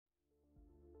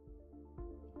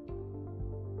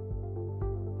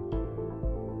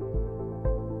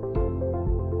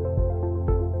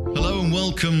and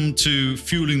welcome to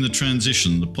Fueling the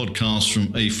Transition, the podcast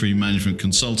from AFRY Management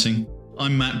Consulting.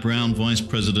 I'm Matt Brown, Vice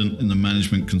President in the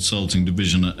Management Consulting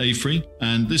Division at AFRY,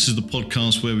 and this is the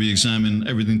podcast where we examine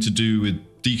everything to do with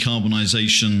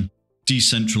decarbonisation,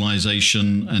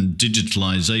 decentralisation and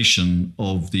digitalisation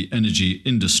of the energy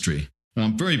industry.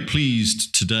 I'm very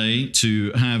pleased today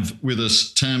to have with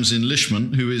us Tamsin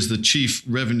Lishman, who is the Chief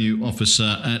Revenue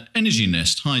Officer at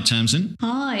EnergyNest. Hi, Tamsin.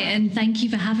 Hi, and thank you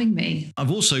for having me. I've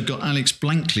also got Alex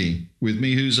Blanckley with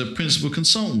me, who's a Principal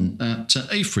Consultant at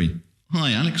AFRY.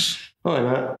 Hi, Alex. Hi,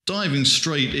 Matt. Diving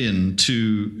straight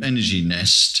into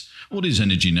EnergyNest. What is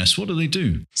EnergyNest? What do they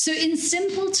do? So in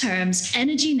simple terms,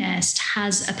 EnergyNest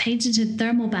has a patented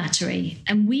thermal battery,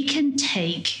 and we can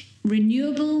take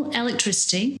renewable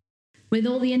electricity with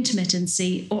all the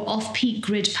intermittency or off-peak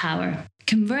grid power,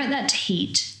 convert that to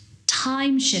heat,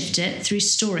 time shift it through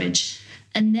storage,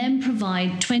 and then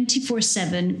provide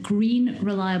 24/7 green,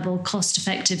 reliable,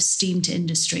 cost-effective steam to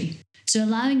industry. So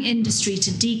allowing industry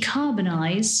to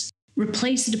decarbonise,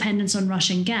 replace the dependence on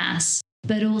Russian gas,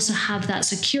 but also have that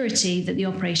security that the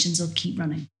operations will keep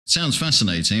running. Sounds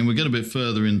fascinating. And we'll get a bit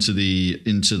further into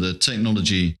the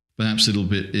technology, perhaps a little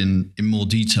bit in more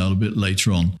detail a bit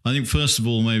later on. I think first of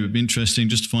all, maybe it'd be interesting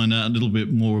just to find out a little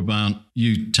bit more about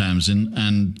you, Tamsin,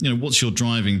 and what's your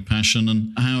driving passion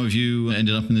and how have you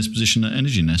ended up in this position at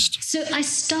EnergyNest? So I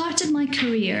started my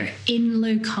career in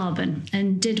low carbon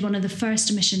and did one of the first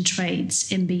emission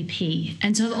trades in BP.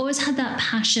 And so I've always had that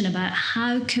passion about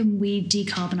how can we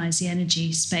decarbonise the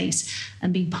energy space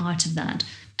and be part of that.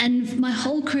 And my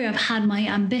whole career, I've had my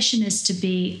ambition is to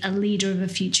be a leader of a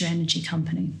future energy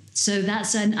company. So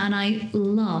and I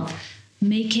love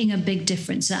making a big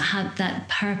difference, that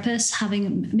purpose,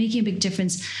 making a big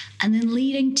difference, and then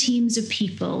leading teams of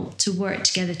people to work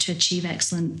together to achieve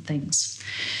excellent things.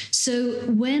 So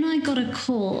when I got a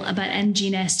call about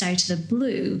EnergyNest out of the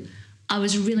blue, I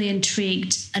was really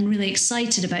intrigued and really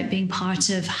excited about being part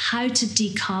of how to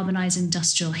decarbonise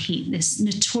industrial heat, this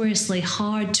notoriously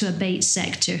hard to abate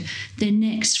sector, the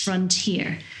next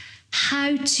frontier.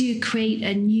 How to create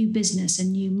a new business, a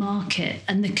new market,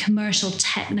 and the commercial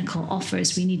technical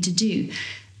offers we need to do.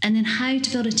 And then how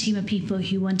to build a team of people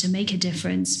who want to make a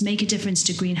difference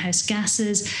to greenhouse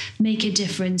gases, make a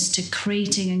difference to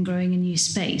creating and growing a new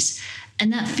space.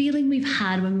 And that feeling we've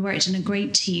had when we worked in a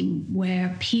great team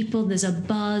where there's a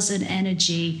buzz and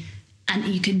energy and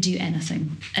you can do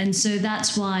anything. And so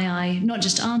that's why I not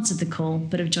just answered the call,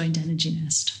 but have joined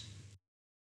EnergyNest.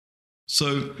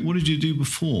 So what did you do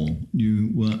before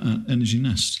you were at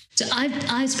EnergyNest? So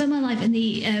I spent my life in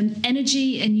the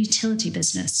energy and utility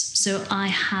business. So I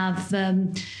have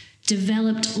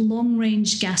developed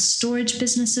long-range gas storage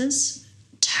businesses,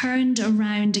 turned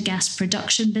around a gas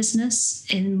production business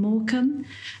in Morecambe,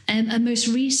 and most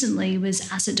recently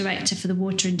was asset director for the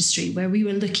water industry, where we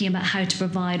were looking about how to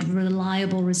provide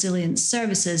reliable, resilient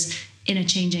services in a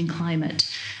changing climate.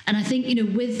 And I think,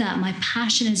 with that, my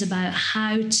passion is about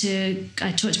I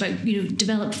talked about,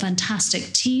 develop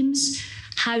fantastic teams,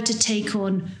 how to take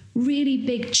on really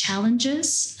big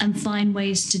challenges and find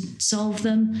ways to solve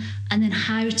them, and then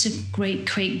how to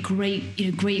create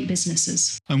great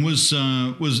businesses. And was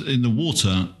in the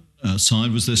water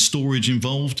side, was there storage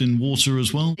involved in water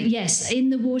as well? Yes, in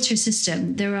the water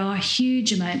system, there are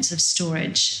huge amounts of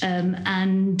storage.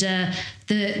 And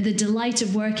the delight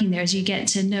of working there is you get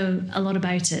to know a lot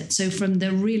about it. So from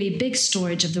the really big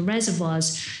storage of the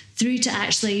reservoirs through to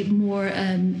actually more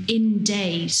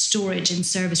in-day storage in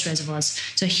service reservoirs.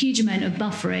 So a huge amount of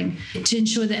buffering to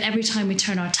ensure that every time we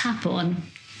turn our tap on,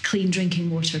 clean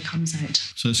drinking water comes out.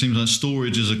 So it seems like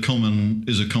storage is a common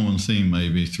theme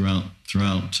maybe throughout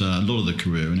a lot of the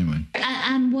career anyway.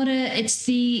 And it's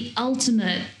the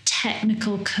ultimate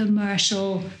technical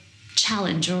commercial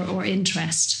challenge or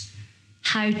interest,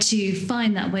 how to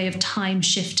find that way of time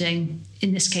shifting,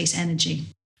 in this case energy.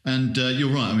 And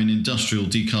you're right. I mean, industrial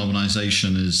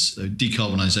decarbonisation is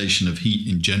decarbonisation of heat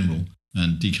in general,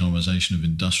 and decarbonisation of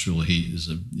industrial heat is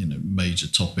a major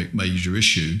topic, major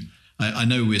issue. I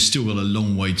know we're still got a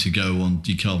long way to go on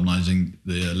decarbonising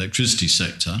the electricity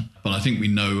sector, but I think we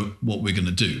know what we're going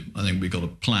to do. I think we've got a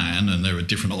plan, and there are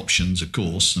different options, of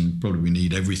course, and probably we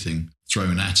need everything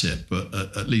thrown at it. But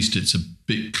at least it's a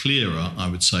bit clearer, I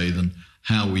would say, than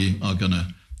how we are going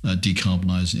to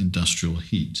decarbonise industrial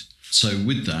heat. So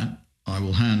with that, I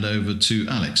will hand over to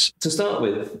Alex. To start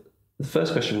with, the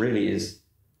first question really is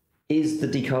the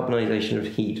decarbonisation of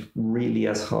heat really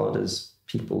as hard as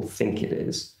people think it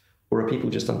is? Or are people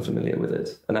just unfamiliar with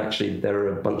it? And actually, there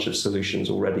are a bunch of solutions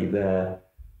already there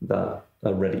that are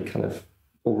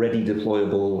already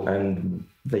deployable, and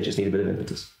they just need a bit of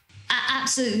impetus.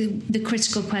 absolutely the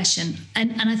critical question.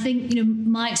 And I think,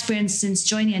 my experience since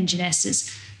joining EnergyNest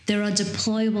is there are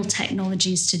deployable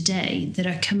technologies today that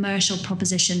are commercial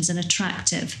propositions and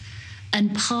attractive.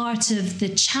 And part of the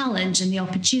challenge and the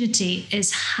opportunity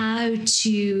is how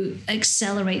to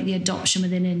accelerate the adoption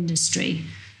within industry,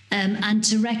 and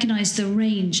to recognise the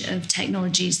range of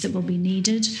technologies that will be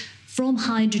needed, from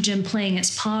hydrogen playing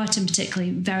its part in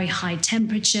particularly very high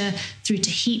temperature, through to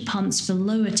heat pumps for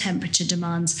lower temperature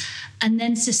demands, and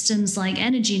then systems like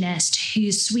EnergyNest,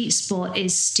 whose sweet spot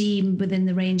is steam within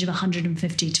the range of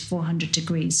 150 to 400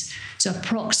 degrees, so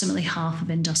approximately half of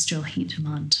industrial heat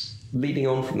demand. Leading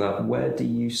on from that,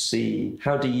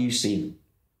 how do you see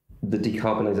the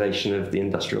decarbonisation of the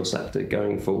industrial sector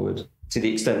going forward? To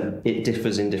the extent it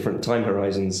differs in different time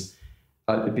horizons,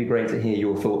 it would be great to hear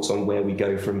your thoughts on where we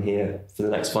go from here for the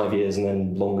next 5 years and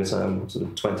then longer term, sort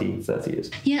of 20, 30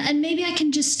 years. Yeah, and maybe I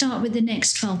can just start with the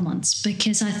next 12 months,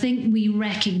 because I think we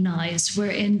recognise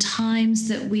we're in times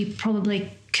that we probably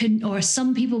couldn't, or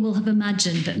some people will have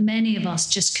imagined, but many of us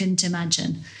just couldn't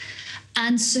imagine.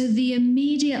 And so the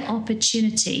immediate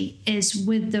opportunity is,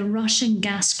 with the Russian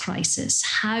gas crisis,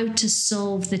 how to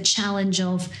solve the challenge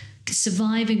of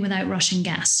surviving without Russian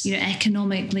gas,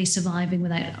 economically surviving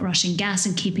without Russian gas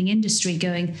and keeping industry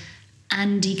going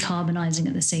and decarbonising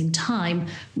at the same time,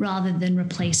 rather than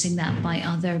replacing that by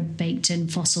other baked-in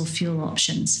fossil fuel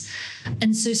options.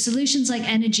 And so solutions like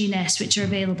EnergyNest, which are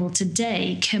available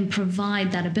today, can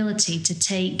provide that ability to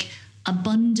take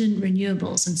abundant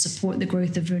renewables and support the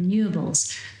growth of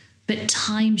renewables, but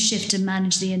time shift and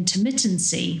manage the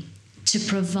intermittency to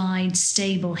provide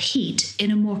stable heat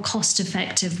in a more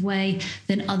cost-effective way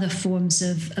than other forms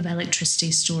of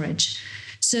electricity storage.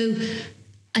 So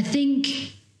I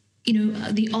think,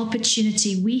 the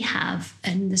opportunity we have,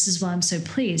 and this is why I'm so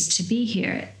pleased to be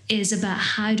here, is about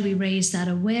how do we raise that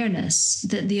awareness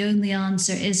that the only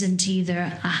answer isn't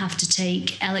either I have to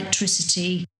take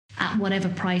electricity at whatever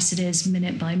price it is,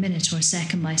 minute by minute or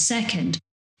second by second,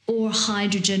 or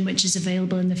hydrogen, which is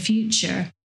available in the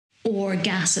future, or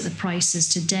gas at the prices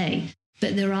today.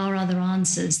 But there are other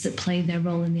answers that play their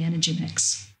role in the energy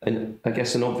mix. And I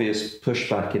guess an obvious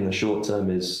pushback in the short term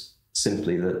is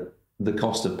simply that the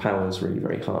cost of power is really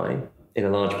very high, in a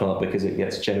large part because it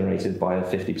gets generated by a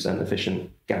 50% efficient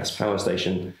gas power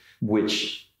station,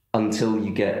 which, until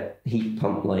you get heat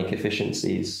pump-like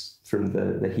efficiencies from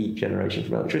the heat generation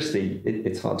from electricity,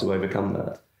 it's hard to overcome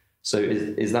that. So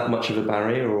is that much of a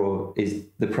barrier, or is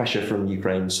the pressure from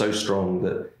Ukraine so strong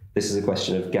that this is a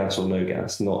question of gas or no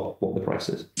gas, not what the price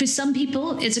is? For some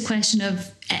people, it's a question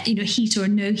of heat or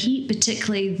no heat,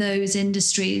 particularly those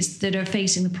industries that are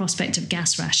facing the prospect of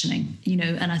gas rationing.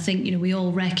 And I think we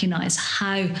all recognise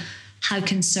how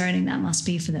concerning that must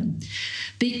be for them.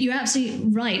 But you're absolutely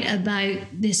right about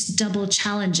this double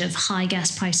challenge of high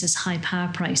gas prices, high power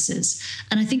prices.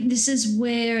 And I think this is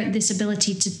where this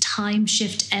ability to time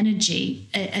shift energy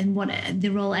and what the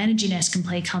role EnergyNest can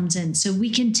play comes in. So we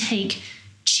can take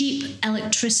cheap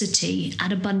electricity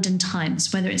at abundant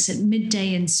times, whether it's at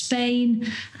midday in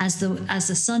Spain as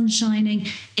the sun's shining,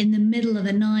 in the middle of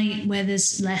the night where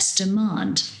there's less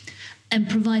demand, and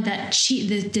provide that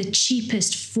the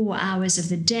cheapest 4 hours of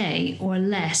the day or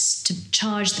less to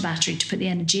charge the battery to put the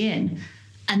energy in,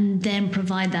 and then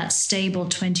provide that stable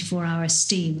 24-hour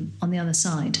steam on the other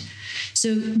side.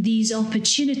 So these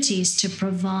opportunities to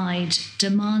provide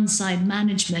demand-side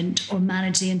management or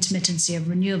manage the intermittency of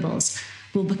renewables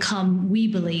will become, we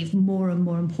believe, more and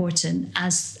more important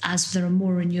as there are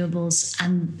more renewables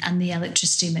and the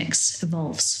electricity mix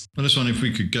evolves. I just wonder if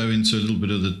we could go into a little bit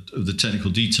of the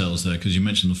technical details there, because you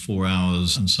mentioned the 4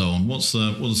 hours and so on. What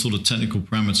are the sort of technical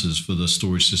parameters for the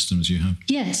storage systems you have?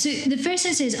 Yeah, so the first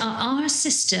thing is our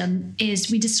system is,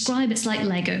 we describe it's like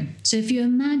Lego. So if you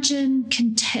imagine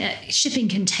shipping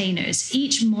containers,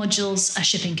 each module's a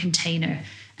shipping container.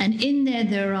 And in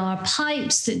there are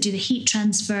pipes that do the heat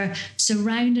transfer,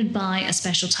 surrounded by a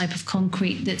special type of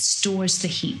concrete that stores the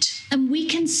heat. And we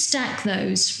can stack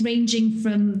those, ranging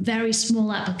from very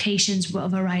small applications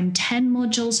of around 10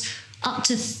 modules up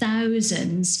to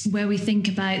thousands, where we think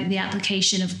about the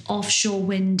application of offshore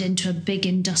wind into a big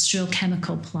industrial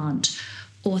chemical plant,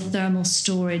 or thermal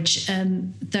storage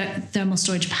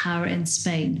power in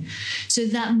Spain. So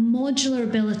that modular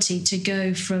ability to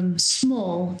go from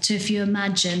small to, if you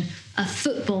imagine, a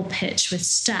football pitch with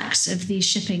stacks of these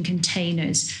shipping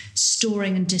containers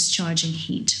storing and discharging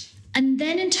heat. And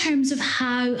then in terms of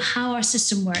how our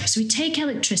system works, we take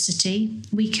electricity,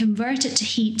 we convert it to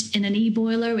heat in an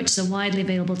e-boiler, which is a widely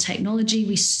available technology,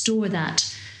 we store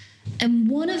that. And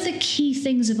one of the key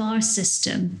things of our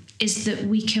system is that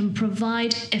we can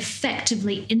provide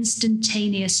effectively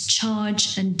instantaneous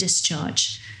charge and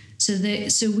discharge.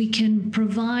 So we can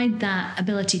provide that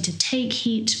ability to take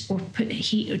heat or put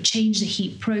heat or change the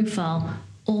heat profile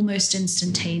almost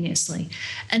instantaneously.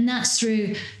 And that's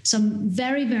through some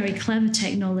very, very clever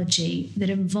technology that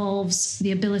involves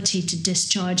the ability to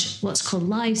discharge what's called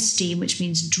live steam, which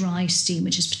means dry steam,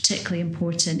 which is particularly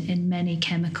important in many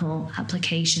chemical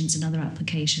applications and other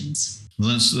applications. Well,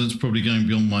 that's probably going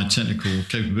beyond my technical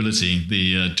capability,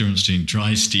 the difference between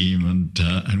dry steam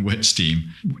and wet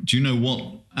steam. Do you know what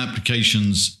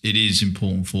applications it is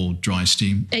important for dry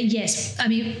steam? Yes, I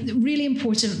mean, really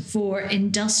important for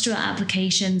industrial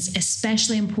applications,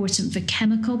 especially important for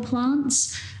chemical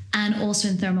plants and also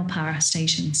in thermal power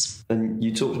stations. And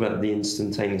you talked about the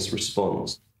instantaneous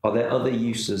response. Are there other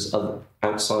uses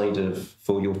outside of,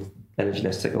 for your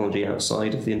EnergyNest technology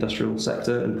outside of the industrial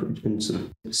sector and sort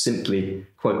of simply,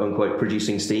 quote unquote,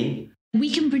 producing steam? We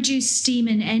can produce steam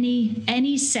in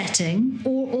any setting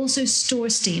or also store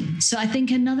steam. So I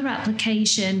think another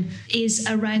application is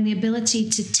around the ability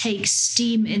to take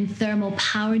steam in thermal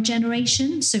power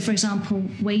generation. So for example,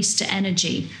 waste to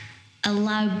energy,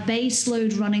 allow base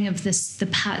load running of the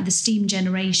steam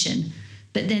generation,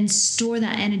 but then store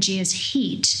that energy as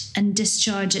heat and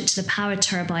discharge it to the power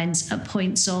turbines at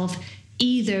points of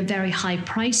either very high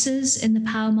prices in the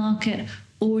power market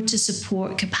or to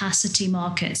support capacity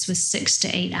markets with 6 to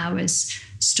 8 hours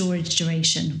storage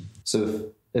duration.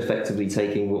 So effectively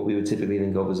taking what we would typically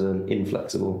think of as an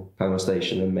inflexible power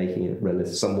station and making it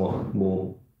somewhat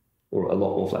more, or a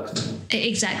lot more flexible.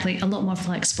 Exactly, a lot more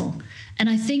flexible. And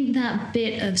I think that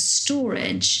bit of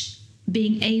storage,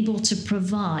 being able to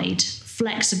provide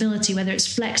flexibility, whether it's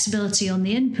flexibility on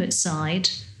the input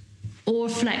side or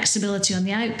flexibility on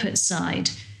the output side,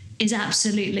 is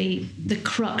absolutely the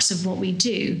crux of what we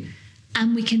do.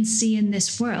 And we can see in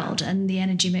this world and the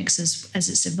energy mix as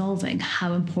it's evolving,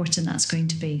 how important that's going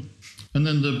to be. And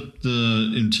then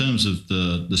in terms of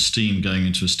the steam going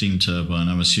into a steam turbine,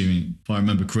 I'm assuming, if I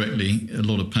remember correctly, a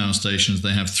lot of power stations,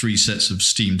 they have 3 sets of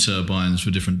steam turbines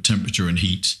for different temperature and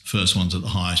heat. First one's at the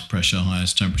highest pressure,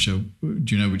 highest temperature. Do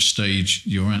you know which stage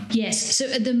you're at? Yes. So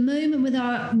at the moment with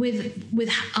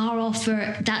our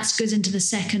offer, that goes into the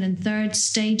second and third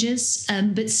stages,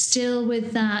 but still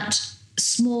with that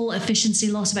small efficiency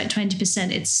loss, about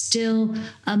 20%, it's still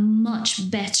a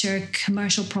much better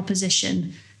commercial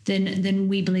proposition than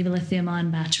we believe a lithium-ion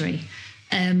battery.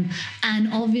 And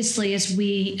obviously, as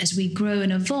we grow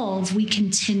and evolve, we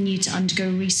continue to undergo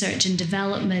research and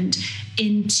development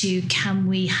into can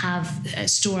we have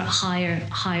store at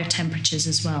higher temperatures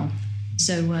as well.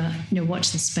 So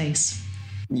watch the space.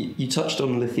 You touched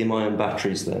on lithium-ion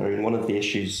batteries there. I mean, one of the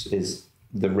issues is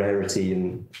the rarity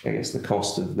and I guess the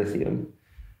cost of lithium.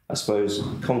 I suppose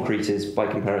concrete is by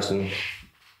comparison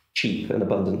cheap and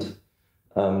abundant.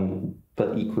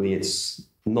 But equally, it's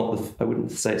not, I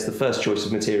wouldn't say it's the first choice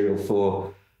of material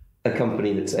for a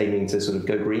company that's aiming to sort of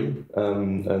go green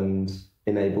and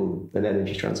enable an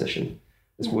energy transition.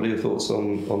 What are your thoughts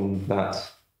on that?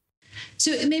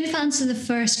 So maybe if I answer the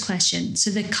first question.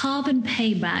 So the carbon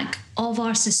payback of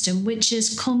our system, which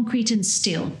is concrete and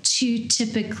steel, 2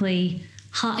 typically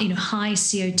high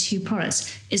CO2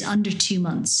 products, is under 2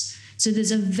 months. So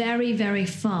there's a very, very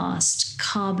fast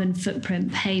carbon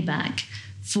footprint payback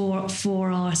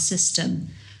for our system.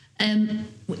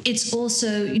 It's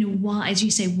also, as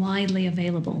you say, widely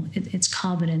available. It's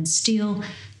carbon and steel.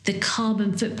 The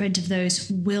carbon footprint of those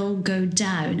will go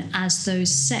down as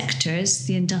those sectors,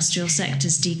 the industrial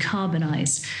sectors,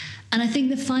 decarbonise. And I think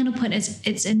the final point is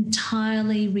it's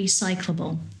entirely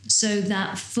recyclable. So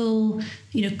that full,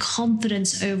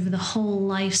 confidence over the whole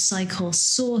life cycle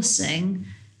sourcing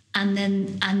and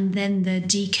then the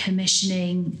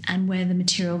decommissioning and where the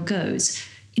material goes,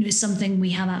 is something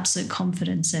we have absolute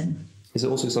confidence in. Is it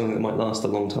also something that might last a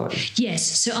long time?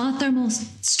 Yes. So our thermal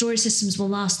storage systems will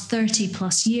last 30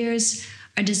 plus years,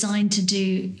 are designed to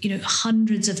do,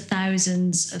 hundreds of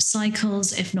thousands of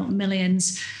cycles, if not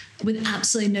millions, with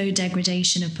absolutely no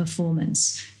degradation of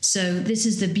performance. So this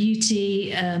is the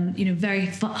beauty, very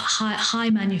high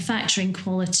manufacturing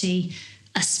quality,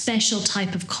 a special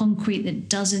type of concrete that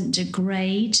doesn't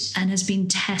degrade and has been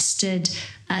tested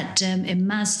in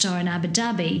Masdar in Abu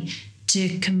Dhabi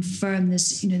to confirm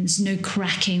this, there's no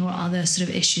cracking or other sort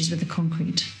of issues with the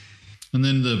concrete. And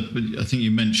then I think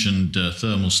you mentioned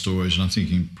thermal storage, and I'm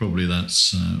thinking probably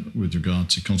that's with regard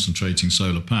to concentrating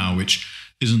solar power, which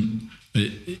isn't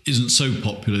so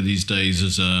popular these days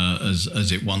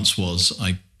as it once was.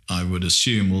 I would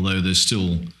assume, although there's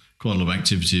still quite a lot of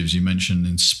activity, as you mentioned,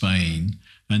 in Spain.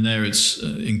 And there it's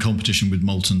in competition with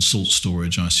molten salt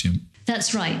storage, I assume.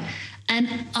 That's right. And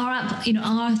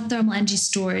our thermal energy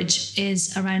storage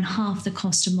is around half the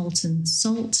cost of molten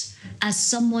salt. As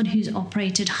someone who's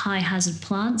operated high hazard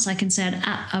plants, I can say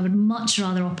I would much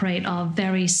rather operate our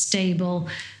very stable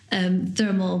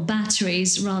thermal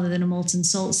batteries rather than a molten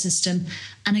salt system.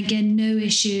 And again, no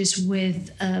issues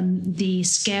with the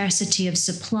scarcity of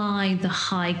supply, the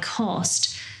high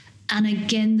cost. And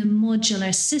again, the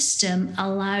modular system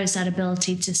allows that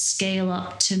ability to scale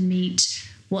up to meet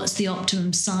what's the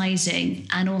optimum sizing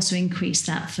and also increase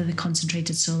that for the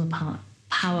concentrated solar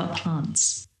power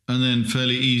plants. And then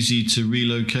fairly easy to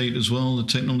relocate as well, the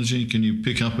technology. Can you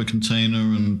pick up a container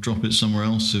and drop it somewhere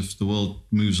else if the world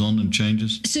moves on and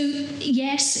changes? So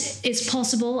yes, it's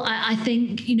possible. I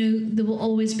think, there will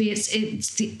always be, it's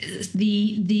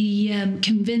the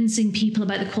convincing people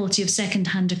about the quality of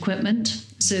second-hand equipment.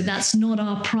 So that's not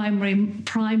our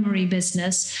primary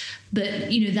business, but,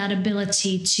 that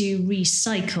ability to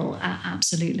recycle,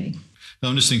 absolutely.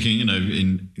 I'm just thinking,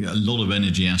 in a lot of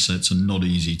energy assets are not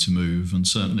easy to move, and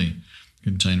certainly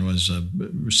containerized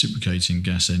reciprocating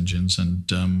gas engines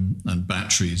and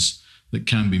batteries that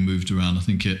can be moved around. I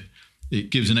think it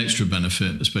gives an extra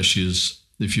benefit, especially as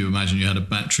if you imagine you had a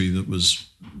battery that was,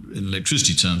 in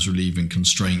electricity terms, relieving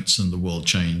constraints and the world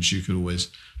changed, you could always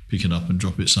pick it up and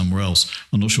drop it somewhere else.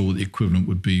 I'm not sure what the equivalent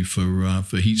would be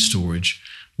for heat storage,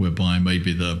 whereby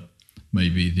maybe the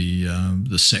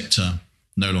sector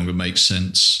no longer makes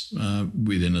sense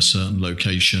within a certain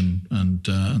location, and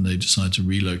they decide to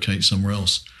relocate somewhere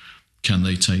else. Can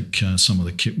they take some of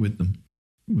the kit with them?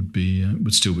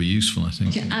 Would still be useful, I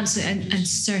think. Yeah, absolutely, and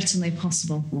certainly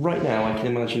possible. Right now, I can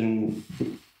imagine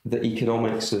the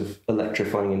economics of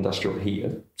electrifying industrial heat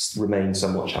remain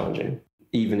somewhat challenging.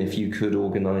 Even if you could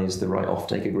organise the right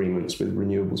offtake agreements with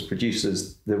renewables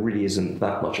producers, there really isn't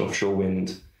that much offshore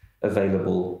wind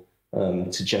available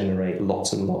to generate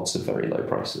lots and lots of very low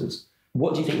prices.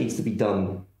 What do you think needs to be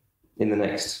done in the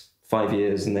next 5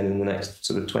 years and then in the next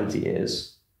sort of 20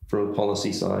 years from a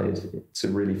policy side to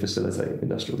really facilitate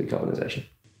industrial decarbonisation?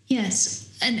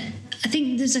 Yes, and I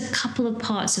think there's a couple of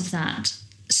parts of that.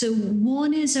 So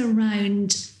one is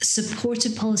around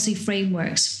supportive policy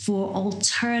frameworks for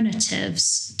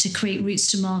alternatives to create routes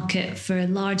to market for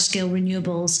large-scale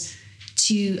renewables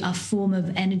to a form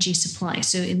of energy supply.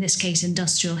 So in this case,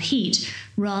 industrial heat,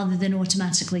 rather than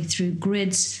automatically through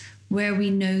grids, where we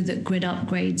know that grid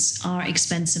upgrades are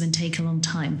expensive and take a long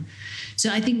time.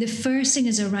 So I think the first thing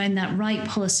is around that right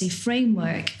policy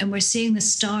framework, and we're seeing the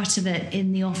start of it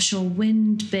in the offshore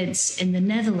wind bids in the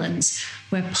Netherlands,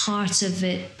 where part of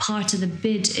the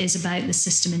bid is about the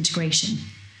system integration.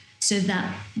 So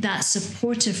that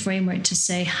supportive framework to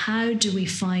say, how do we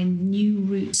find new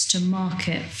routes to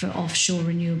market for offshore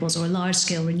renewables or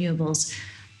large-scale renewables?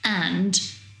 And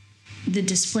the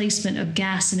displacement of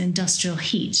gas and industrial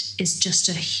heat is just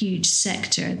a huge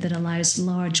sector that allows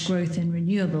large growth in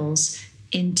renewables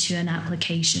into an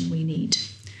application we need.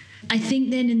 I think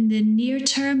then in the near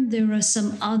term, there are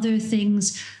some other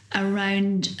things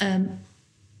around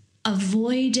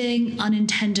avoiding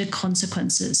unintended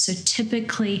consequences. So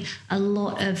typically a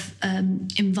lot of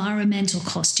environmental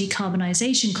costs,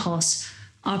 decarbonisation costs,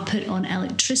 are put on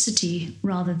electricity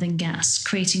rather than gas,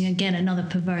 creating again another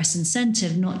perverse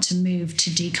incentive not to move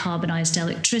to decarbonised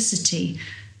electricity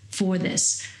for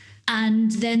this.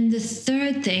 And then the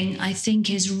third thing I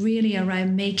think is really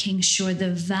around making sure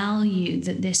the value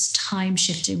that this time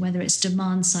shifting, whether it's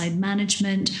demand side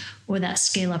management or that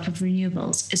scale up of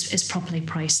renewables, is properly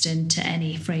priced into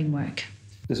any framework.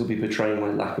 This will be portraying my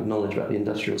lack of knowledge about the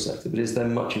industrial sector, but is there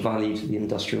much value to the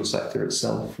industrial sector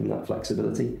itself from that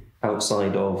flexibility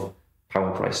outside of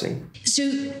power pricing? So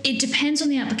it depends on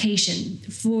the application.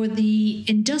 For the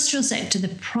industrial sector, the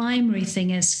primary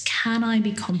thing is, can I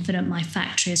be confident my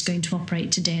factory is going to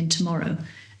operate today and tomorrow?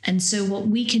 And so what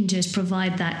we can do is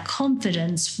provide that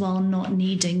confidence while not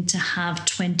needing to have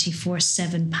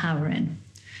 24/7 power in.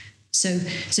 So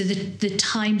the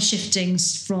time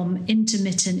shiftings from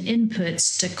intermittent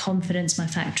inputs to confidence my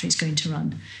factory is going to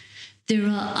run. There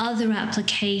are other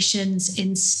applications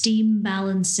in steam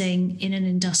balancing in an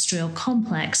industrial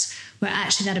complex where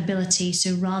actually that ability,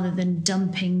 so rather than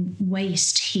dumping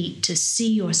waste heat to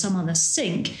sea or some other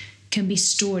sink, can be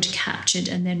stored, captured,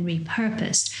 and then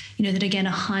repurposed, that again are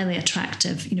highly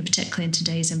attractive, particularly in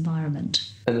today's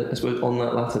environment. And I suppose on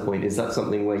that latter point, is that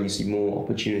something where you see more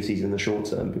opportunities in the short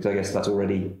term? Because I guess that's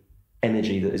already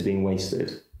energy that is being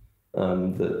wasted,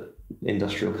 that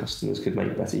industrial customers could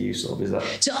make better use of? Is that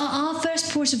so? Our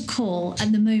first port of call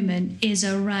at the moment is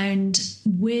around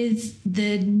with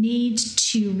the need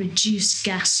to reduce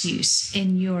gas use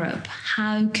in Europe.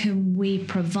 How can we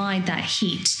provide that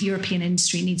heat European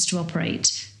industry needs to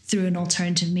operate through an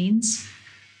alternative means?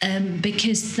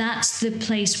 Because that's the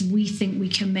place we think we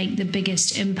can make the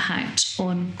biggest impact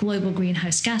on global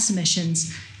greenhouse gas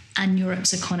emissions and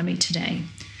Europe's economy today.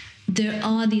 There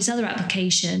are these other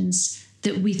applications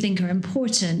that we think are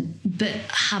important, but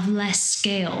have less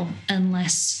scale and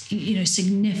less,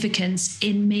 significance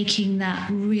in making that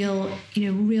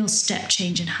real step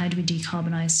change in how do we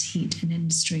decarbonise heat in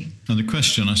industry. And the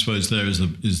question, I suppose, there is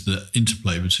the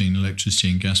interplay between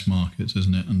electricity and gas markets,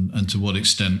 isn't it? And to what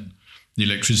extent the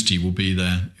electricity will be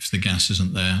there if the gas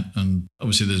isn't there. And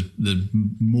obviously there's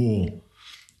more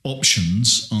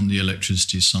options on the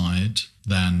electricity side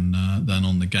than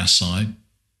on the gas side,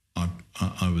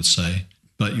 I would say.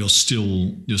 But you're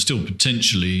still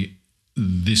potentially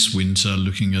this winter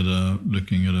looking at a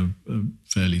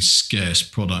fairly scarce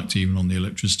product even on the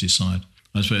electricity side.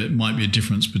 I suppose it might be a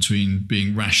difference between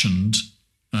being rationed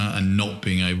and not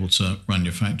being able to run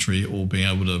your factory, or being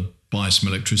able to buy some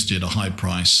electricity at a high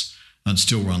price and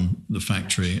still run the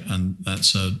factory. And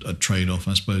that's a trade-off,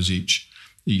 I suppose, each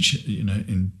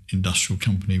industrial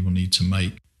company will need to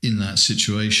make in that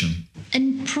situation.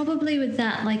 And probably with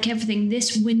that, like everything,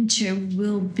 this winter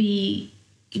will be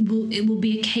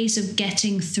a case of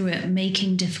getting through it,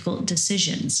 making difficult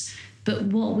decisions. But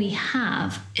what we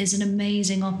have is an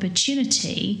amazing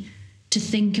opportunity to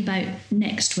think about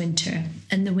next winter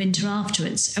and the winter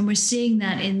afterwards. And we're seeing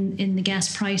that in the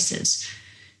gas prices.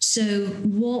 So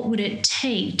what would it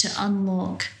take to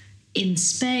unlock in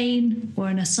Spain or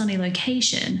in a sunny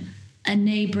location a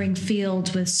neighbouring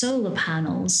field with solar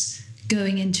panels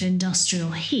going into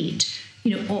industrial heat,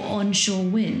 or onshore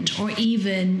wind, or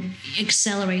even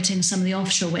accelerating some of the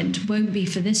offshore wind? Won't be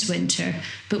for this winter,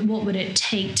 but what would it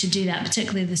take to do that,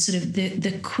 particularly the sort of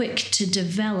the quick to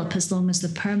develop, as long as the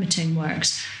permitting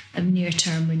works, of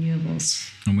near-term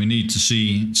renewables? And we need to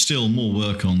see still more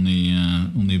work on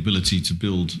the ability to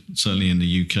build, certainly in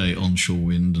the UK, onshore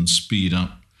wind, and speed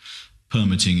up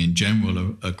permitting in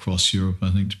general across Europe,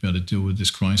 I think, to be able to deal with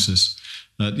this crisis.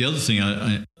 The other thing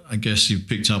I guess you've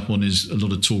picked up on is a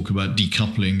lot of talk about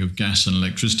decoupling of gas and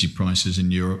electricity prices in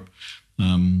Europe.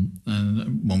 And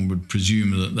one would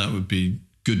presume that would be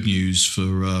good news for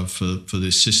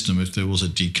this system if there was a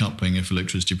decoupling, if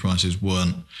electricity prices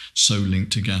weren't so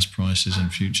linked to gas prices in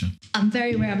future. I'm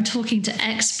very aware I'm talking to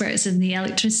experts in the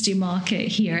electricity market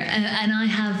here, and I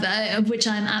have, of which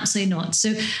I'm absolutely not.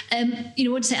 So,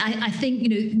 what to say? I think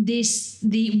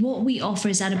what we offer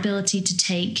is that ability to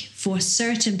take, for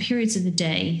certain periods of the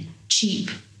day,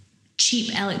 cheap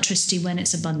electricity when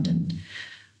it's abundant.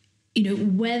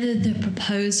 Whether the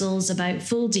proposals about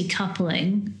full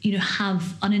decoupling,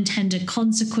 have unintended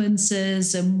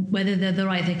consequences, and whether they're the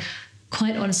right thing,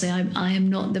 quite honestly, I am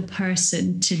not the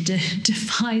person to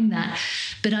define that.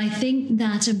 But I think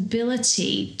that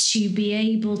ability to be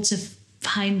able to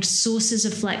find sources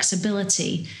of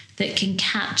flexibility that can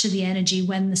capture the energy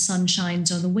when the sun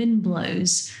shines or the wind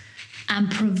blows, and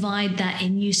provide that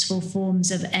in useful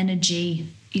forms of energy,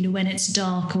 when it's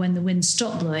dark or when the winds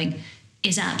stop blowing,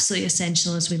 is absolutely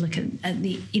essential as we look at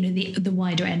the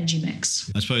wider energy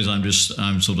mix. I suppose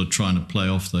I'm sort of trying to play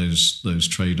off those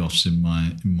trade-offs in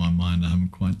my mind. I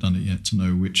haven't quite done it yet to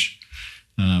know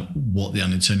what the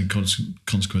unintended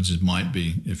consequences might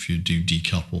be if you do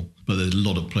decouple. But there's a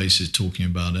lot of places talking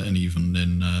about it, and even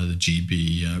in the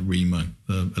GB REMA,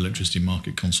 the electricity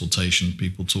market consultation,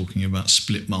 people talking about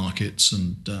split markets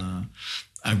and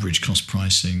average cost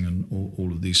pricing and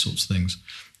all of these sorts of things.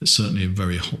 It's certainly a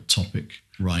very hot topic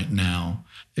right now.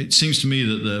 It seems to me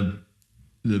that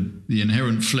the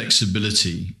inherent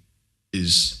flexibility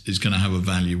is going to have a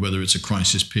value, whether it's a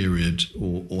crisis period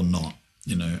or not.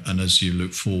 And as you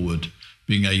look forward,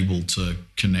 being able to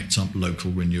connect up local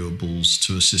renewables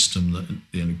to a system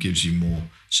that gives you more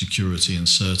security and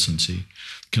certainty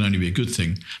can only be a good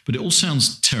thing. But it all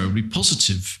sounds terribly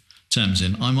positive,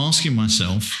 Tamsin. I'm asking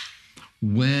myself,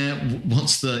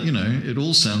 it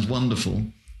all sounds wonderful.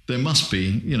 There must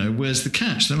be, where's the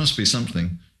catch? There must be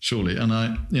something, surely. And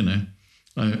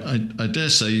I dare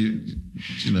say,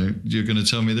 you're going to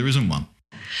tell me there isn't one.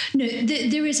 No,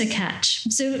 there is a catch.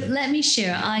 So let me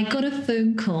share. I got a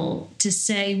phone call to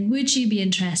say, would you be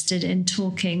interested in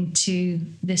talking to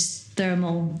this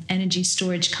thermal energy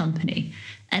storage company?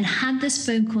 And had this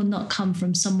phone call not come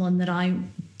from someone that I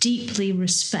deeply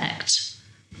respect,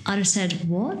 I'd have said,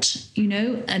 what?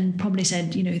 And probably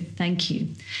said, thank you.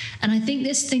 And I think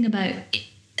this thing about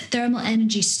thermal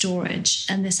energy storage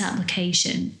and this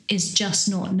application is just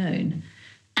not known.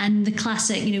 And the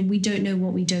classic, we don't know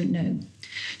what we don't know.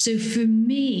 So for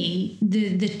me,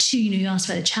 the two, you asked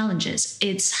about the challenges,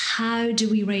 it's how do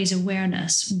we raise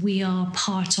awareness? We are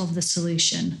part of the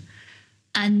solution.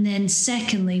 And then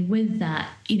secondly, with that,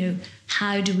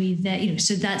 how do we then,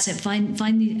 so that's it, find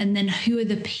the, and then who are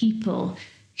the people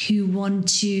who want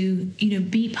to,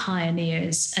 be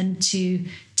pioneers and to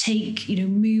take,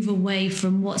 move away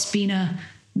from what's been a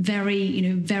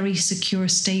very secure,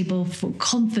 stable,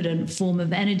 confident form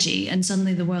of energy. And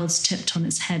suddenly the world's tipped on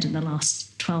its head in the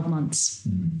last 12 months.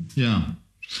 Yeah.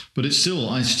 But having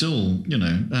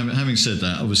said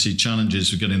that, obviously challenges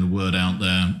for getting the word out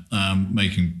there,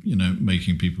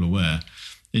 making people aware.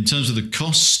 In terms of the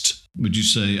cost, would you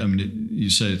say, you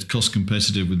say it's cost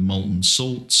competitive with molten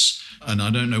salts, and I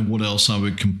don't know what else I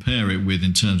would compare it with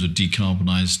in terms of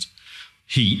decarbonised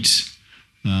heat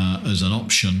as an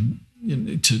option,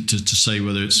 to say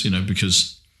whether it's,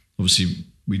 because obviously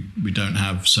we don't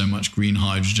have so much green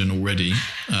hydrogen already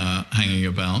hanging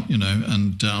about, and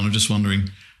I'm just wondering,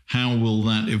 how will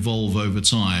that evolve over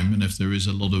time? And if there is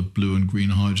a lot of blue and green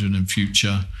hydrogen in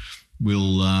future,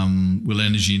 will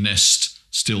EnergyNest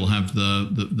still have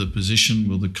the position?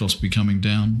 Will the cost be coming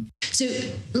down? So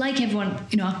like everyone,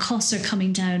 our costs are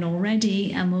coming down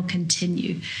already and will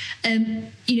continue.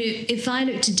 If I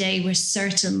look today, we're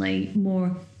certainly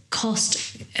more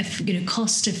cost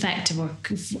effective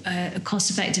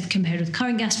compared with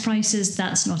current gas prices.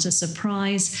 That's not a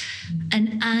surprise,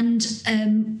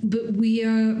 but we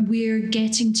are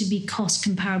getting to be cost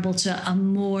comparable to a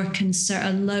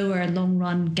lower long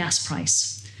run gas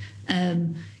price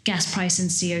and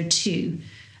CO2.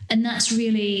 And that's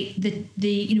really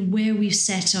the where we've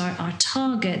set our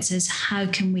targets is how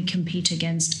can we compete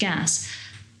against gas.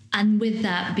 And with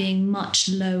that being much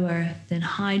lower than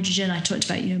hydrogen, I talked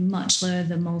about, much lower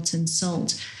than molten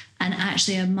salt, and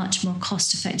actually a much more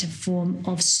cost-effective form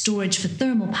of storage for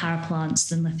thermal power plants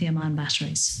than lithium-ion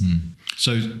batteries.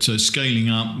 So scaling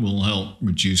up will help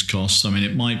reduce costs.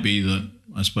 It might be that,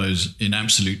 I suppose, in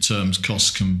absolute terms, costs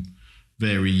can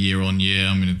vary year on year.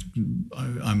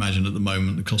 I imagine at the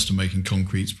moment the cost of making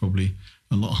concrete is probably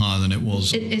a lot higher than it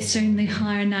was. It's certainly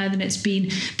higher now than it's been,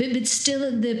 but still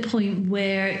at the point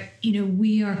where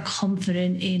we are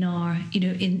confident in our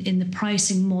in the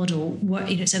pricing model.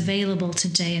 It's available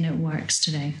today and it works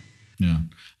today. Yeah,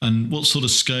 and what sort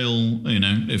of scale?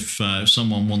 If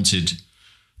someone wanted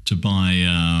to buy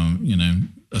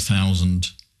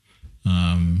 1,000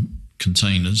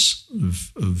 containers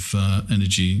of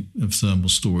energy of thermal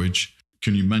storage.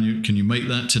 Can you make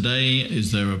that today?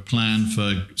 Is there a plan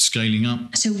for scaling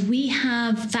up? So we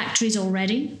have factories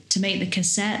already to make the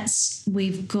cassettes.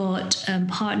 We've got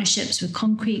partnerships with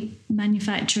concrete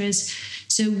manufacturers.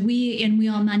 So we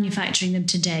are manufacturing them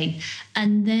today.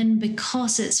 And then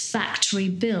because it's factory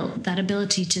built, that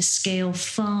ability to scale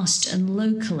fast and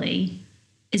locally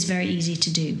is very easy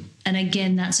to do. And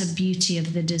again, that's a beauty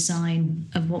of the design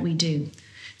of what we do.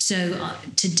 So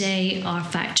today our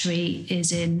factory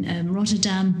is in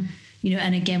Rotterdam,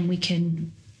 and again we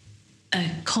can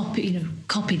copy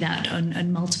that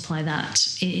and multiply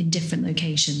that in different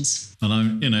locations.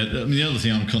 And the other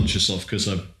thing I'm conscious of, because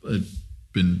I've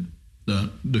been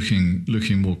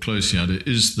looking more closely at it,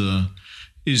 is the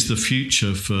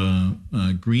future for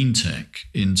green tech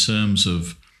in terms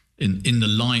of in the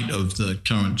light of the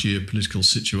current geopolitical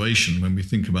situation. When we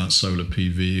think about solar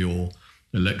PV or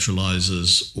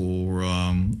electrolyzers or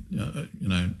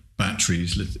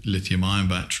batteries, lithium-ion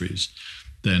batteries,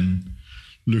 then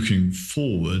looking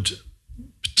forward,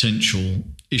 potential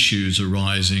issues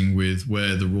arising with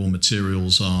where the raw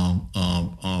materials are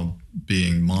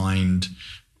being mined,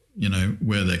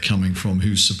 where they're coming from,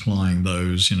 who's supplying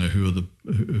those, who are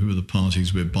the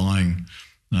parties we're buying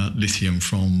lithium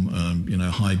from,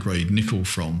 high-grade nickel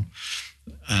from.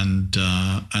 And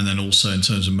then also in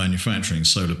terms of manufacturing,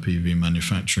 solar PV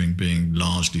manufacturing being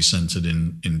largely centered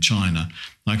in China.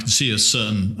 I can see a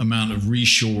certain amount of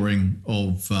reshoring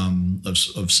of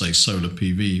say solar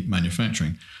PV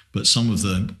manufacturing, but some of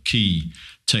the key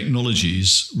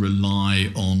technologies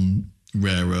rely on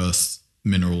rare earth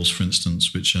minerals, for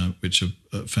instance, which are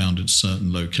found in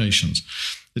certain locations.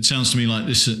 It sounds to me like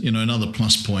this, another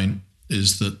plus point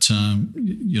is that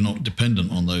you're not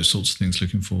dependent on those sorts of things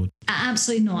looking forward.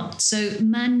 Absolutely not. So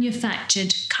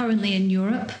manufactured currently in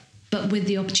Europe, but with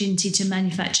the opportunity to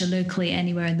manufacture locally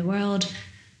anywhere in the world,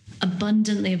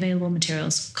 abundantly available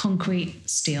materials, concrete,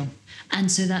 steel.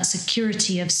 And so that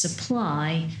security of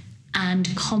supply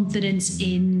and confidence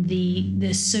in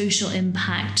the social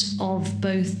impact of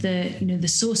both the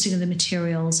sourcing of the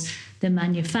materials the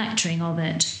manufacturing of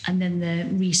it, and then the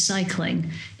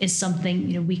recycling is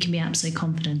something we can be absolutely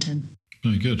confident in.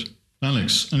 Very good.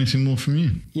 Alex, anything more from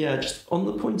you? Yeah, just on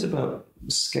the point about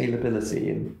scalability,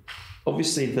 and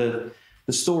obviously the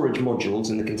storage modules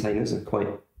in the containers are quite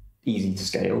easy to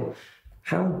scale.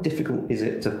 How difficult is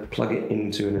it to plug it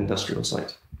into an industrial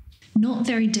site? Not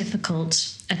very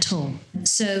difficult at all.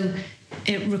 So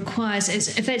it requires,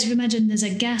 effectively imagine there's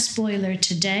a gas boiler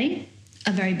today,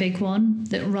 a very big one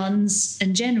that runs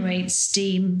and generates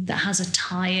steam that has a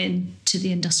tie-in to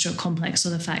the industrial complex or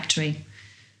the factory.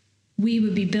 We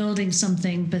would be building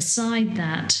something beside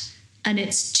that, and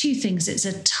it's two things. It's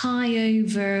a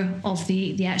tie-over of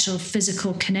the actual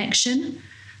physical connection,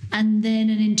 and then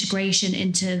an integration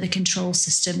into the control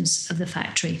systems of the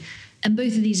factory. And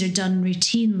both of these are done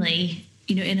routinely,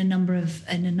 in a number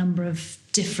of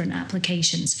different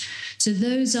applications. So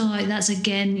that's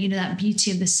again, that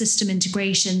beauty of the system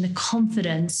integration, the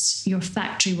confidence your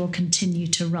factory will continue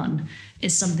to run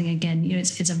is something, again,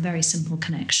 it's a very simple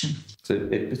connection. So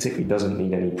it particularly doesn't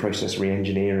need any process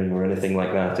re-engineering or anything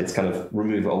like that. It's kind of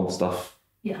remove old stuff,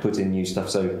 put in new stuff.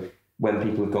 So when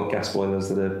people have got gas boilers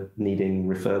that are needing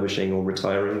refurbishing or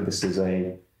retiring, this is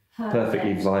a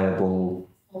perfectly viable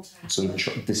sort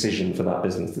of decision for that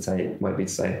business to take. Might be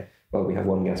to say, well, we have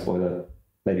one gas boiler,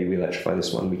 maybe we electrify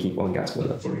this one, we keep one gas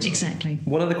boiler. Exactly.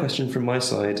 One other question from my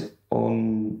side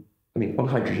on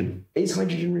hydrogen. Is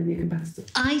hydrogen really a competitor?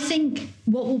 I think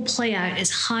what will play out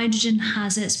is hydrogen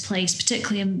has its place,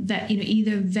 particularly in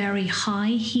either very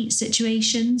high heat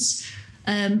situations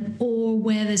or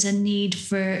where there's a need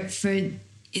for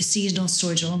seasonal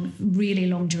storage or really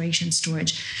long duration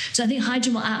storage. So I think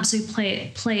hydrogen will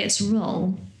absolutely play its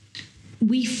role.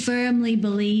 We firmly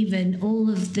believe, in all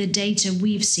of the data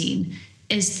we've seen,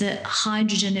 is that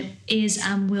hydrogen is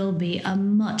and will be a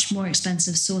much more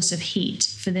expensive source of heat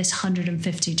for this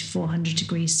 150 to 400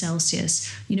 degrees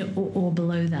Celsius, or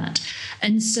below that.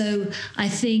 And so I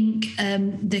think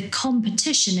the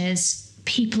competition is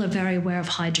people are very aware of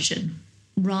hydrogen,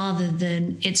 rather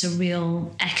than it's a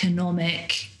real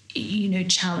economic,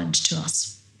 challenge to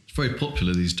us. It's very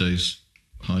popular these days,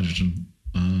 hydrogen,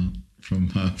 from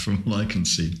what I can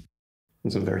see.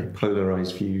 There's some very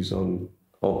polarised views on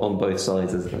both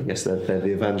sides. I guess they're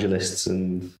the evangelists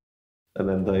and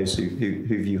then those who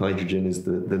view hydrogen as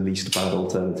the least bad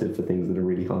alternative for things that are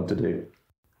really hard to do.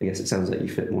 I guess it sounds like you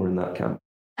fit more in that camp.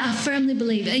 I firmly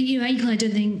believe, I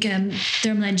don't think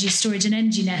thermal energy storage and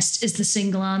EnergyNest is the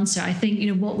single answer. I think,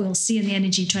 what we'll see in the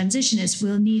energy transition is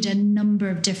we'll need a number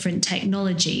of different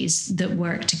technologies that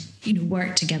work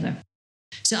together.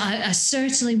 So I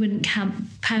certainly wouldn't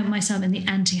count myself in the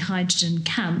anti-hydrogen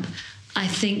camp. I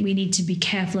think we need to be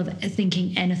careful of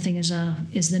thinking anything is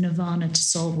the nirvana to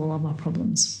solve all of our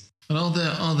problems. And are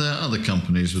there other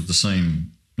companies with the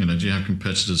same, do you have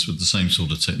competitors with the same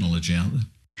sort of technology out there?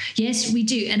 Yes, we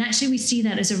do. And actually we see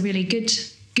that as a really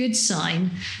good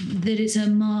sign that it's a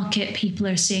market people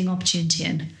are seeing opportunity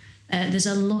in. There's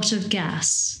a lot of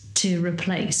gas to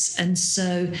replace. And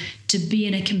so to be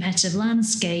in a competitive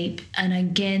landscape, and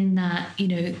again,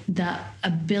 that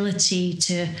ability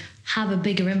to have a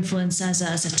bigger influence as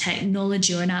a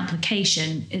technology or an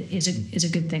application is a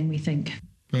good thing, we think.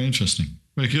 Very interesting.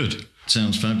 Very good.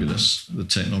 Sounds fabulous, the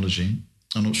technology.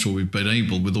 I'm not sure we've been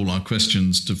able, with all our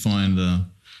questions, to find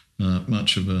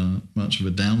much of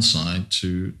a downside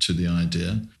to the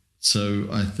idea. So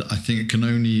I think it can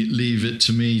only leave it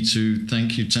to me to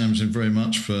thank you, Tamsin, very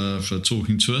much for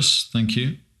talking to us. Thank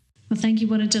you. Well, thank you.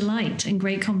 What a delight and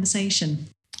great conversation.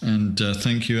 And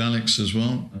thank you, Alex, as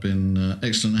well. It's been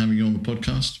excellent having you on the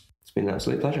podcast. It's been an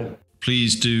absolute pleasure.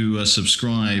 Please do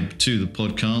subscribe to the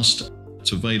podcast.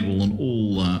 It's available on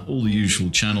all the usual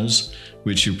channels,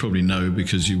 which you probably know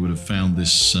because you would have found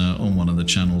this on one of the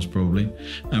channels probably.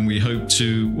 And we hope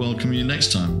to welcome you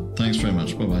next time. Thanks very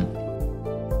much. Bye-bye.